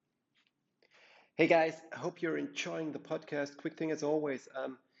Hey guys, I hope you're enjoying the podcast. Quick thing as always,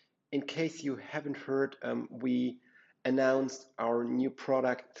 in case you haven't heard, we announced our new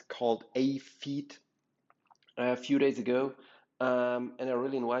product called AFeed a few days ago. And I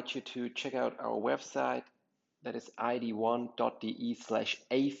really invite you to check out our website. That is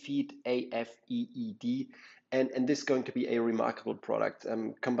id1.de/afeed, AFEED. And this is going to be a remarkable product,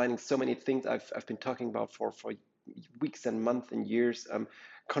 combining so many things I've been talking about for weeks and months and years.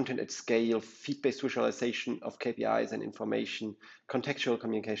 Content at scale, feed-based visualization of KPIs and information, contextual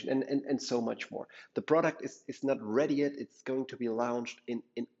communication, and so much more. The product is not ready yet. It's going to be launched in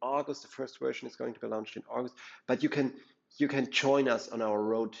August. The first version is going to be launched in August, but you can join us on our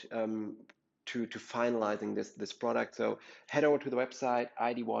road to finalizing this product. So head over to the website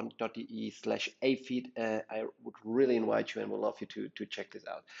id1.de/afeed. I would really invite you and would love you to check this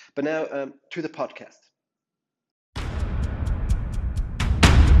out. But now to the podcast.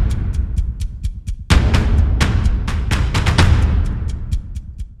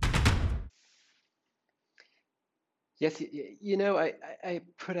 Yes, I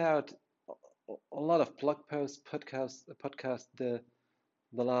put out a lot of blog posts, podcast the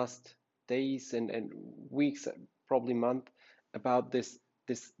last days and weeks, probably month, about this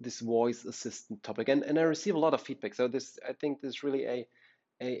voice assistant topic, and I receive a lot of feedback. So this I think this is really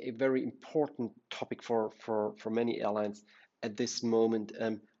a very important topic for many airlines at this moment.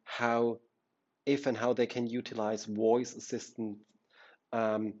 How if and how they can utilize voice assistant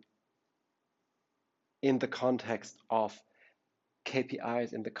um, in the context of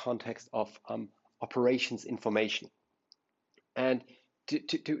KPIs, in the context of operations information. And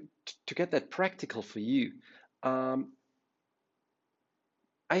to get that practical for you, um,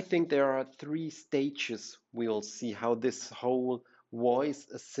 I think there are three stages we'll see how this whole voice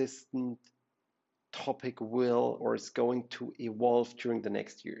assistant topic will or is going to evolve during the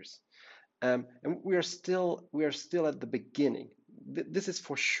next years. And we are still at the beginning. This is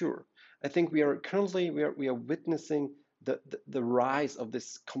for sure. I think we are witnessing the rise of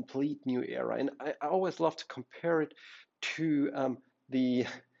this complete new era, and I always love to compare it to the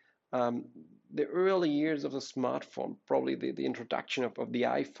um, the early years of the smartphone, probably the introduction of the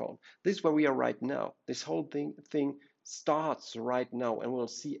iPhone. This is where we are right now. This whole thing starts right now, and we'll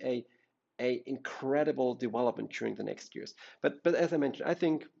see a incredible development during the next years. But as I mentioned, I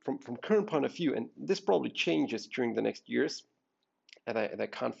think from current point of view, and this probably changes during the next years, and I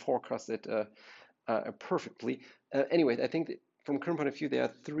can't forecast it perfectly. Anyway, I think that from current point of view, there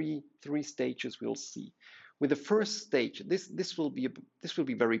are three stages we'll see. With the first stage, this will be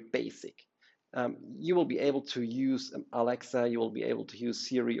very basic. You will be able to use Alexa, you will be able to use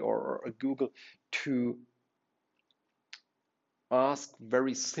Siri or Google to ask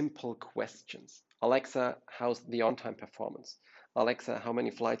very simple questions. Alexa, how's the on-time performance? Alexa, how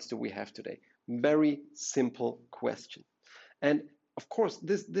many flights do we have today? Very simple question. And of course,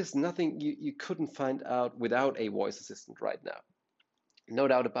 this nothing you couldn't find out without a voice assistant right now. No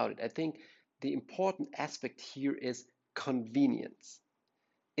doubt about it. I think the important aspect here is convenience.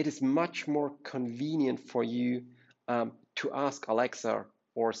 It is much more convenient for you to ask Alexa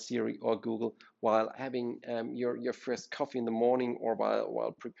or Siri or Google while having your first coffee in the morning or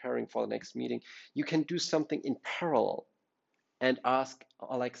while preparing for the next meeting. You can do something in parallel and ask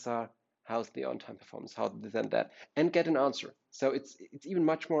Alexa, how's the on-time performance, how this and that, and get an answer. So it's even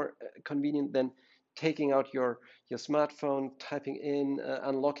much more convenient than taking out your smartphone, typing in,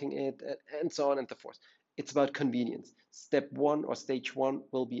 unlocking it, and so on and so forth. It's about convenience. Step one or stage one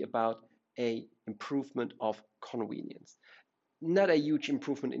will be about a improvement of convenience. Not a huge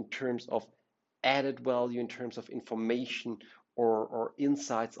improvement in terms of added value, in terms of information or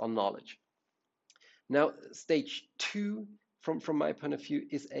insights or knowledge. Now, stage two, from my point of view,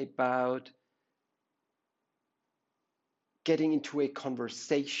 is about getting into a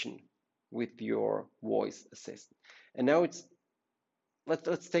conversation with your voice assistant. And now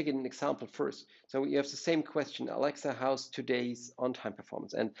let's take an example first. So you have the same question, Alexa, how's today's on-time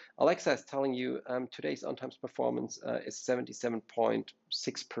performance? And Alexa is telling you today's on-time performance is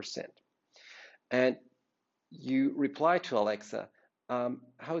 77.6%. And you reply to Alexa,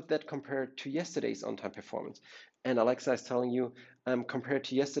 how is that compared to yesterday's on-time performance? And Alexa is telling you, compared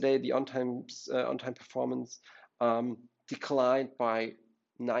to yesterday, the on-time performance declined by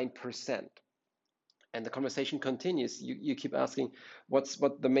 9%. And the conversation continues. You keep asking, what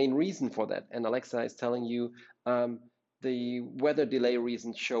the main reason for that? And Alexa is telling you, the weather delay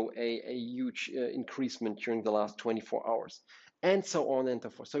reasons show a huge increasement during the last 24 hours, and so on and so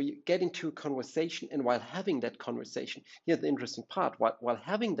forth. So you get into a conversation, and while having that conversation, here's the interesting part, while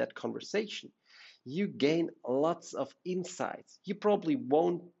having that conversation, you gain lots of insights. You probably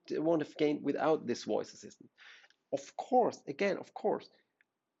won't have gained without this voice assistant. Of course, again, of course,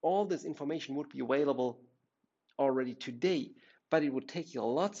 all this information would be available already today, but it would take you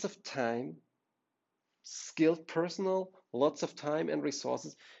lots of time, skilled personnel, lots of time and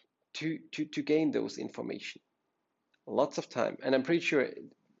resources to gain those information. Lots of time. And I'm pretty sure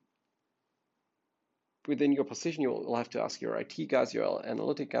within your position, you'll have to ask your IT guys, your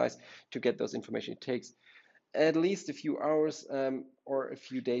analytic guys to get those information. It takes at least a few hours or a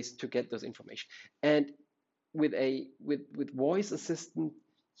few days to get those information. And with voice assistant,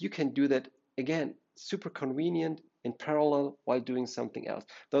 you can do that again, super convenient in parallel while doing something else.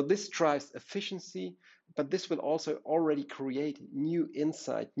 Though this drives efficiency, but this will also already create new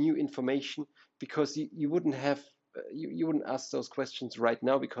insight, new information, because you wouldn't have you wouldn't ask those questions right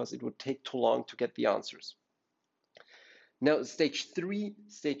now because it would take too long to get the answers. Now, stage three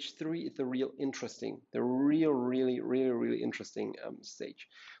is the real interesting, the really interesting stage.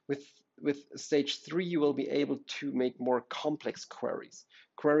 With stage three, you will be able to make more complex queries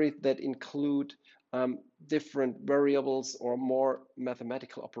that include different variables or more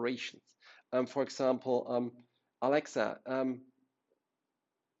mathematical operations. For example, Alexa,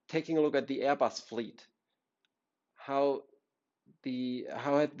 taking a look at the Airbus fleet, how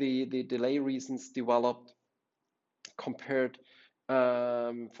had the delay reasons developed compared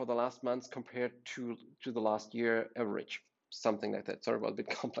for the last months compared to the last year average, something like that. Sorry about a bit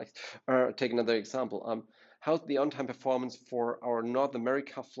complex. Take another example. How's the on-time performance for our North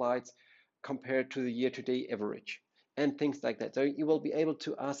America flights compared to the year-to-date average, and things like that. So you will be able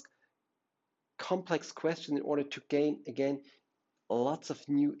to ask complex questions in order to gain, again, lots of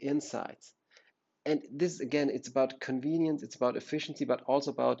new insights. And this, again, it's about convenience, it's about efficiency, but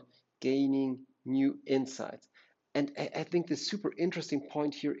also about gaining new insights. And I think the super interesting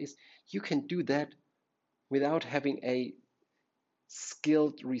point here is you can do that without having a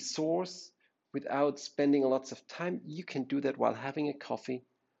skilled resource, without spending lots of time. You can do that while having a coffee,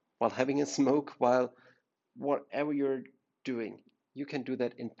 while having a smoke, while whatever you're doing. You can do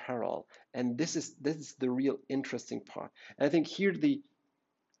that in parallel. And this is the real interesting part. And I think here the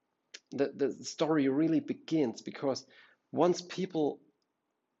story really begins, because once people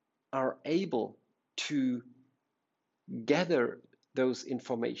are able to gather those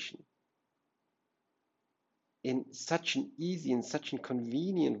information in such an easy and such a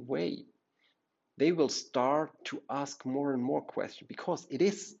convenient way, they will start to ask more and more questions, because it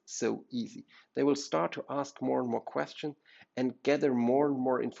is so easy. They will start to ask more and more questions and gather more and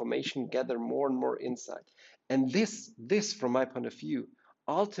more information, gather more and more insight. And this, from my point of view,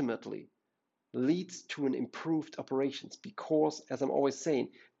 ultimately leads to an improved operations, because, as I'm always saying,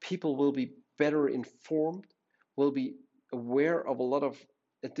 people will be better informed, will be aware of a lot of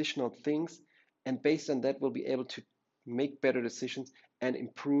additional things, and based on that will be able to make better decisions and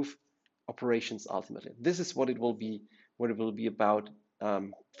improve operations ultimately. This is what it will be about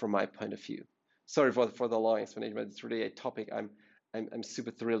from my point of view. Sorry for the long explanation, but it's really a topic I'm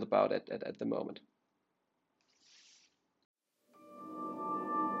super thrilled about at the moment.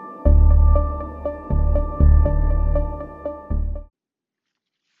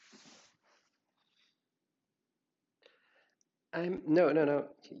 No.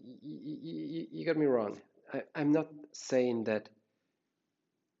 You got me wrong. I'm not saying that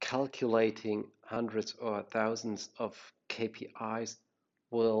calculating hundreds or thousands of KPIs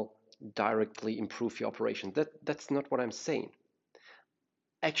will directly improve your operation. That's not what I'm saying.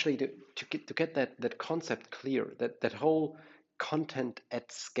 Actually, to get that concept clear, that whole content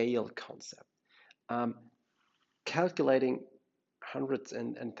at scale concept, calculating hundreds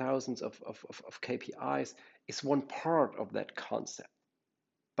and thousands of KPIs is one part of that concept,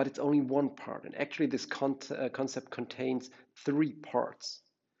 but it's only one part. And actually, this concept contains three parts.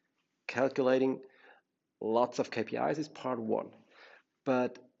 Calculating lots of KPIs is part one,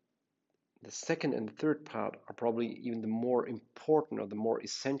 but the second and the third part are probably even the more important or the more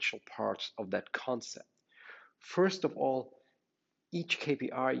essential parts of that concept. First of all, each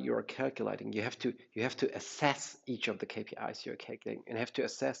KPI you are calculating, you have to assess each of the KPIs you're calculating, and have to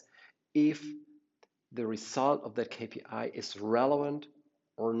assess if the result of that KPI is relevant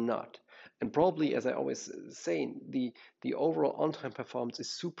or not. And probably, as I always say, the overall on-time performance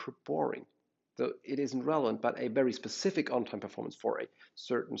is super boring. So it isn't relevant, but a very specific on-time performance for a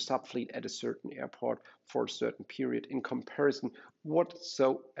certain subfleet at a certain airport for a certain period in comparison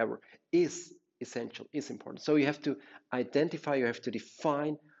whatsoever is essential, is important. So you have to identify, you have to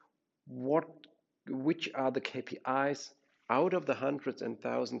define which are the KPIs out of the hundreds and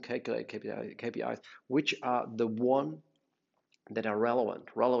thousands calculated KPIs, which are the one that are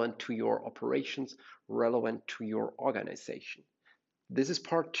relevant to your operations, relevant to your organization. This is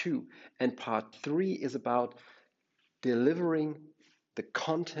part two. And part three is about delivering the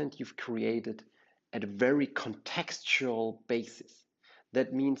content you've created at a very contextual basis.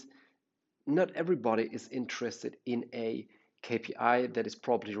 That means not everybody is interested in a KPI that is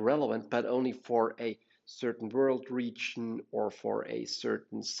probably relevant, but only for a certain world region or for a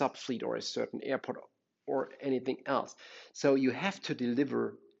certain subfleet or a certain airport or anything else. So you have to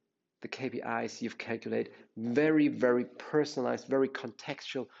deliver the KPIs you've calculated very, very personalized, very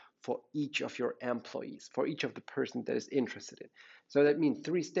contextual for each of your employees, for each of the person that is interested in. So that means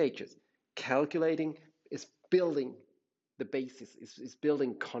three stages. Calculating is building the basis, is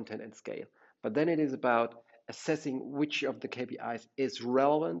building content and scale. But then it is about assessing which of the KPIs is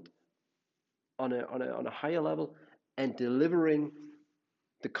relevant on a higher level and delivering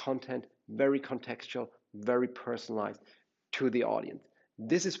the content very contextual, very personalized to the audience.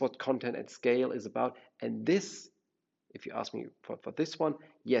 This is what content at scale is about. And this, if you ask me for this one,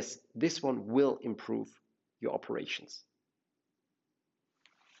 yes, this one will improve your operations.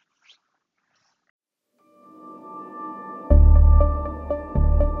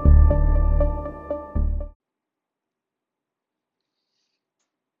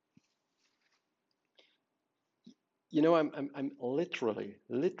 You know, I'm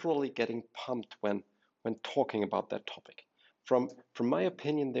literally getting pumped when talking about that topic. From my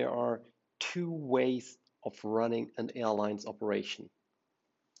opinion, there are two ways of running an airline's operation.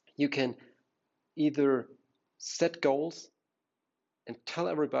 You can either set goals and tell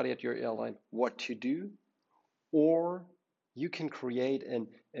everybody at your airline what to do, or you can create an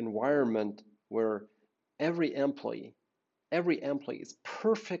environment where every employee is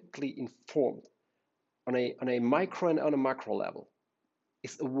perfectly informed on a micro and on a macro level,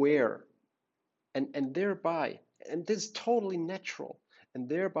 is aware, and thereby, and this is totally natural, and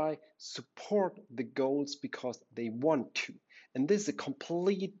thereby support the goals because they want to. And this is a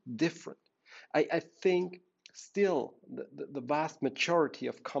complete different. I think still the vast majority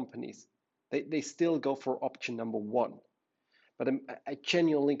of companies, they still go for option number one. But I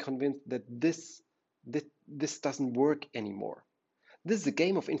genuinely convinced that this doesn't work anymore. This is a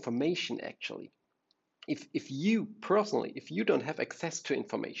game of information, actually. If you personally, if you don't have access to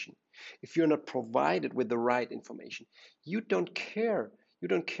information, if you're not provided with the right information, you don't care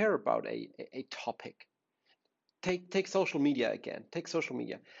about a topic. Take social media again. Take social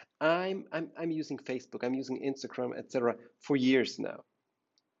media. I'm using Facebook, I'm using Instagram, etc. for years now.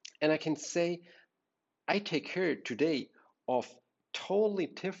 And I can say I take care today of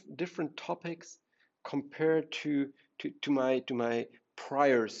totally different topics compared to my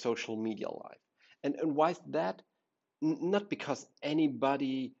prior social media life. And why is that? Not because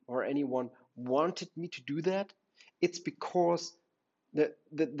anybody or anyone wanted me to do that. It's because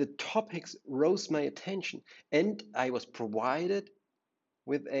the topics rose my attention and I was provided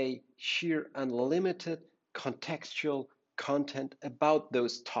with a sheer unlimited contextual content about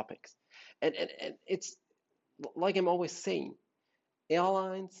those topics. And it's like I'm always saying,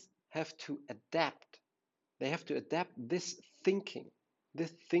 airlines have to adapt. They have to adapt this thinking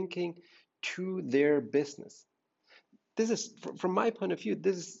to their business. This is, from my point of view,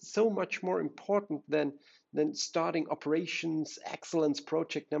 this is so much more important than starting operations excellence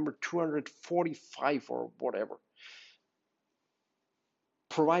project number 245 or whatever.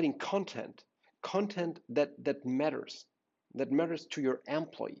 Providing content that matters to your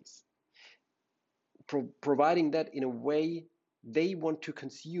employees, providing that in a way they want to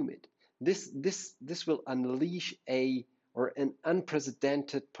consume it. This will unleash an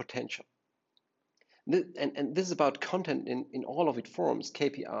unprecedented potential. And this is about content in all of its forms: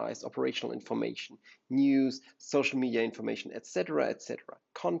 KPIs, operational information, news, social media information, etc., etc.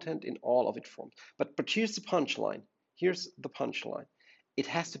 Content in all of its forms. But here's the punchline. Here's the punchline. It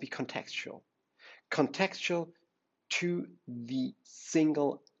has to be contextual. Contextual to the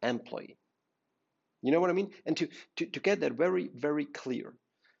single employee. You know what I mean? And to get that very, very clear,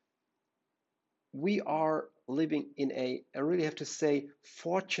 we are living in I really have to say,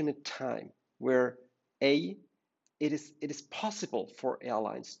 fortunate time where it is possible for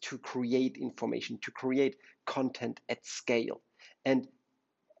airlines to create information, to create content at scale. And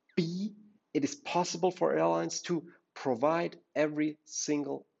B, it is possible for airlines to provide every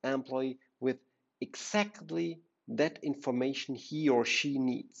single employee with exactly that information he or she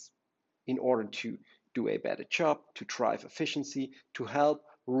needs in order to do a better job, to drive efficiency, to help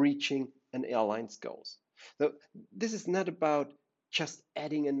reaching an airline's goals. So this is not about just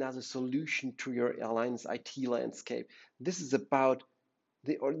adding another solution to your airline's IT landscape. This is about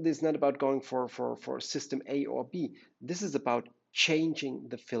this is not about going for system A or B. This is about changing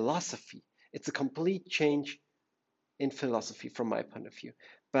the philosophy. It's a complete change in philosophy from my point of view.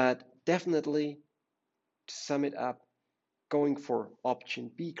 But definitely, to sum it up, going for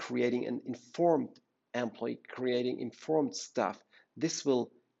option B, creating an informed employee, creating informed staff, this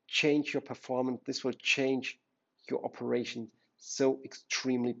will change your performance, this will change your operation so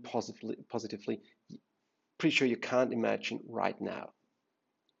extremely positively. Pretty sure you can't imagine right now.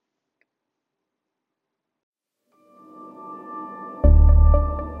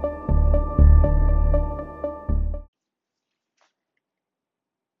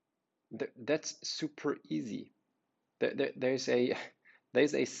 That's super easy. There's a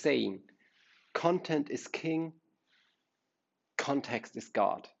there's a saying, content is king, context is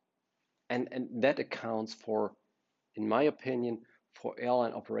God. And that accounts for, in my opinion, for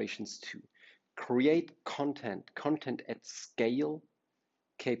airline operations too. Create content at scale,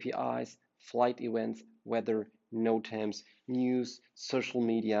 KPIs, flight events, weather, NOTAMs, news, social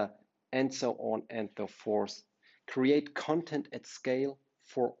media, and so on and so forth. Create content at scale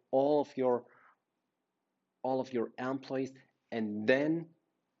for all of your employees, and then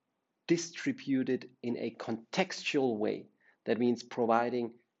distribute it in a contextual way. That means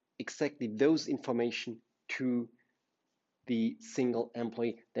providing exactly those information to the single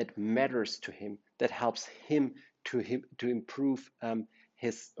employee that matters to him, that helps him to improve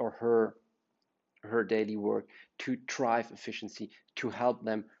his or her daily work, to drive efficiency, to help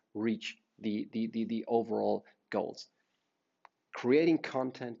them reach the overall goals. Creating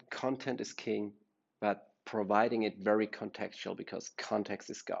content is king, but providing it very contextual, because context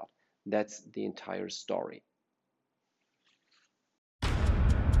is God. That's the entire story.